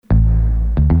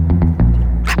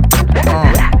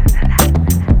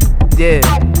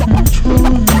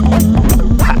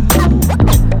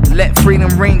freedom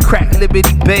ring, crack,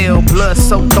 liberty bell. Blood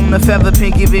soaked on the feather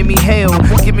pen, giving me hell.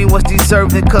 Give me what's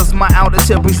deserved, cause my outer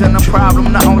shell present a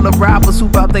problem. Not all the robbers who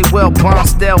bout they well bomb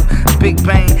stealth. Big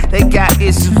Bang, they got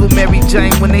issues with Mary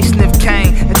Jane when they sniff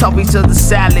cane and talk each other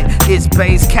salad. It's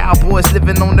base cowboys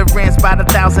living on the rants by the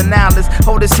 $1,000.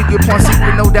 Hold a secret point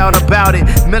secret, no doubt about it.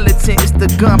 Militant, it's the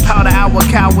gunpowder hour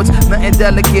cowards. Nothing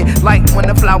delicate, like when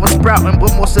the flowers sprouting,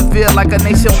 but more severe, like a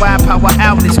nationwide power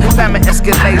outage. Famine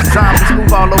escalates, zombies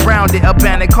move all around it.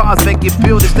 Abandoned cars, vacant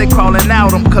buildings, they crawling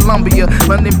out them. Columbia,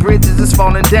 London bridges is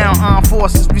falling down. Armed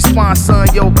forces respond, son,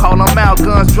 yo, call them out.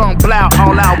 Guns drawn, blow,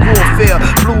 all out warfare.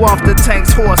 Blew off the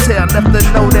tank's horsehair, left the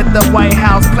note at the White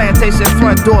House plantation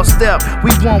front doorstep.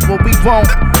 We want what we want.